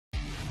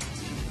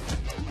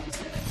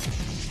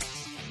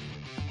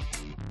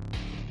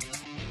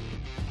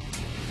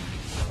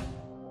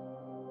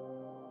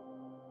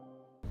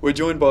We're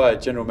joined by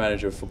General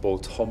Manager of Football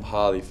Tom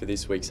Harley for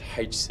this week's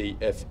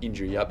HCF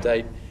injury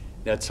update.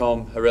 Now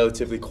Tom, a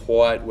relatively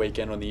quiet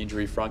weekend on the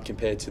injury front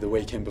compared to the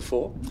weekend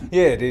before.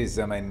 Yeah, it is.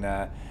 I mean,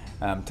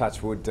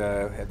 touch wood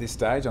at this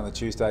stage on the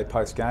Tuesday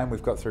post-game,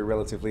 we've got through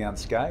relatively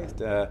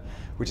unscathed,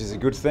 which is a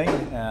good thing.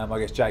 I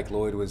guess Jake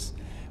Lloyd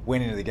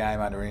went into the game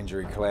under an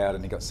injury cloud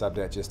and he got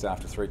subbed out just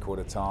after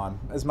three-quarter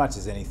time, as much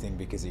as anything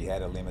because he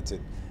had a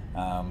limited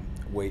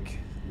week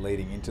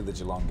leading into the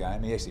Geelong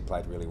game. He actually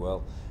played really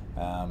well.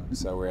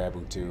 So we're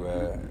able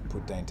to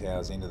put Dean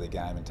Towers into the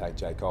game and take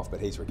Jake off, but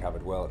he's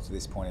recovered well up to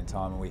this point in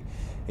time, and we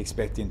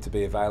expect him to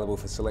be available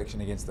for selection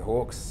against the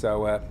Hawks.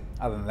 So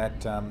other than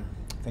that,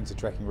 things are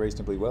tracking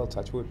reasonably well,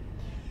 touch wood.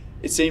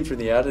 It seemed from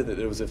the outer that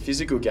there was a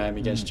physical game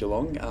against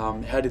Geelong.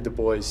 How did the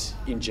boys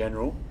in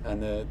general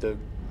and the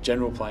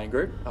general playing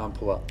group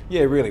pull up?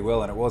 Yeah, really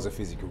well, and it was a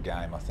physical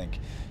game. I think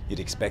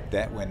you'd expect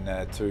that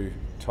when two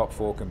top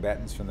four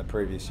combatants from the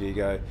previous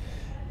year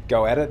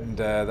go at it, and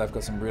they've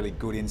got some really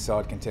good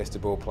inside contested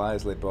ball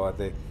players led by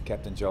their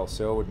captain Joel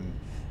Selwood,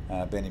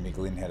 and Benny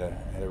McGlynn had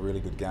a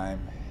really good game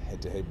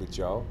head to head with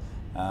Joel,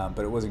 but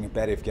it was a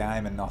combative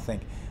game, and I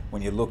think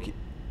when you look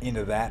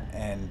into that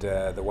and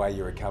the way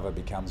you recover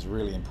becomes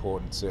really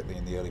important, certainly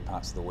in the early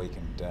parts of the week,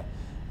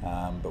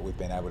 and but we've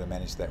been able to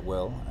manage that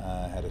well.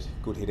 Had a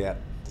good hit out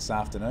this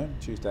afternoon,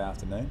 Tuesday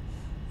afternoon,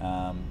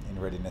 in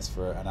readiness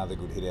for another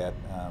good hit out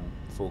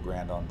full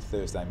ground on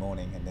Thursday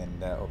morning, and then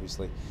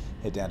obviously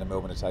head down to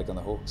Melbourne to take on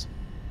the Hawks.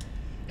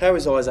 How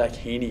is Isaac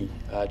Heaney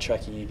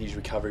tracking in his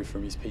recovery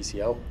from his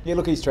PCL? Yeah,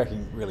 look, he's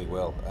tracking really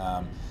well.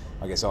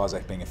 I guess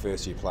Isaac, being a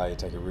first-year player,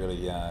 take a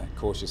really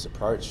cautious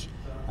approach,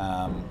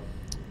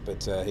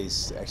 but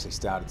he's actually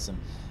started some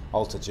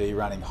Alter G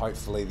running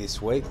hopefully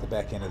this week, the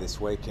back end of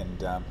this week,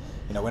 and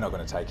we're not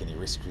going to take any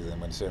risks with him.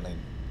 We're certainly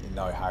in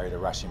no hurry to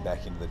rush him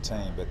back into the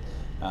team, but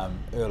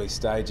early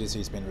stages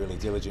he's been really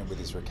diligent with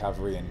his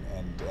recovery,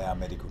 and our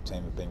medical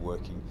team have been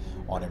working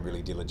on him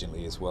really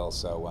diligently as well,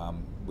 so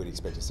we'd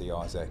expect to see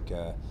Isaac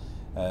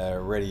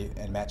ready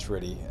and match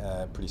ready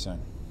pretty soon.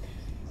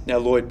 Now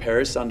Lloyd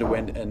Perris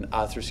underwent an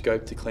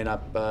arthroscope to clean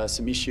up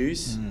some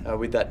issues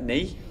with that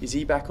knee. Is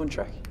he back on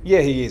track?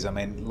 Yeah, he is. I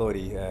mean,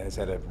 Lloydie has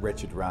had a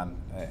wretched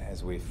run,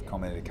 as we've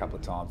commented a couple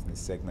of times in this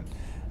segment,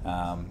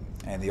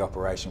 and the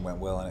operation went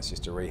well, and it's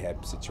just a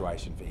rehab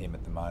situation for him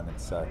at the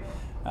moment. So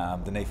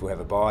the Neef will have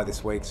a bye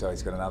this week, so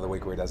he's got another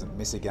week where he doesn't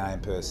miss a game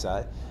per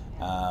se.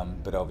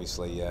 But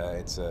obviously,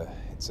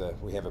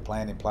 we have a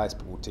plan in place,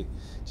 but we'll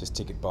just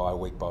tick it by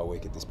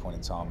week at this point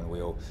in time, and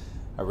we all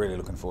are really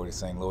looking forward to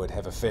seeing Lloyd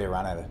have a fair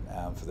run at it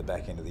for the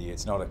back end of the year.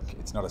 It's not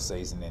a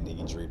season-ending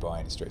injury by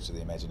any stretch of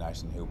the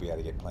imagination. He'll be able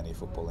to get plenty of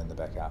football in the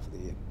back half of the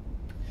year.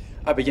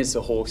 Up against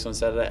the Hawks on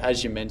Saturday,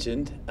 as you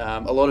mentioned,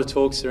 a lot of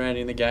talk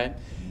surrounding the game.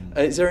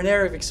 Is there an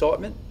air of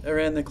excitement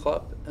around the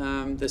club?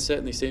 There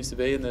certainly seems to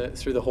be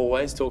through the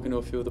hallways, talking to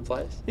a few of the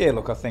players. Yeah,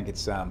 look, I think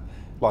it's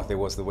like there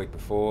was the week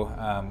before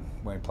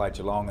when we played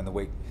Geelong, and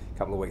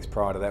couple of weeks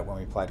prior to that when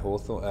we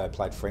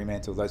played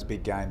Fremantle. Those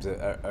big games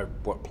are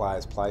what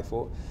players play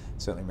for.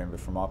 Certainly remember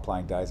from my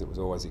playing days it was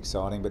always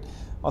exciting, but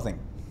I think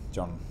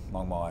John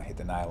Longmire hit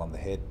the nail on the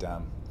head.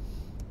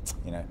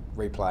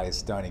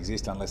 Replays don't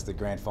exist unless the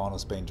grand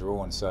final's been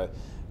drawn, so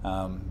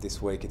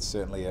this week it's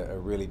certainly a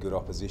really good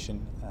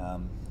opposition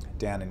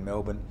down in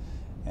Melbourne,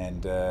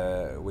 and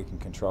we can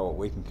control what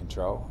we can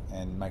control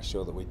and make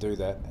sure that we do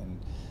that and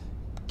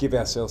give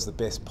ourselves the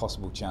best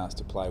possible chance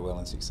to play well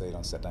and succeed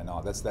on Saturday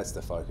night. That's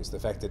the focus. The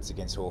fact that it's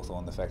against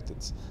Hawthorn, the fact that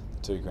it's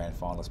the two grand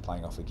finalists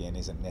playing off again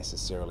isn't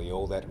necessarily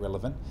all that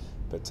relevant,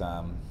 but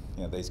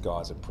these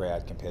guys are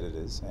proud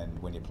competitors, and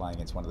when you're playing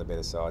against one of the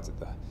better sides at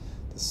the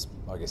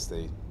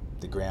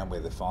ground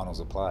where the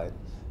finals are played,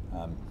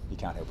 you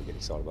can't help but get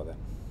excited by that.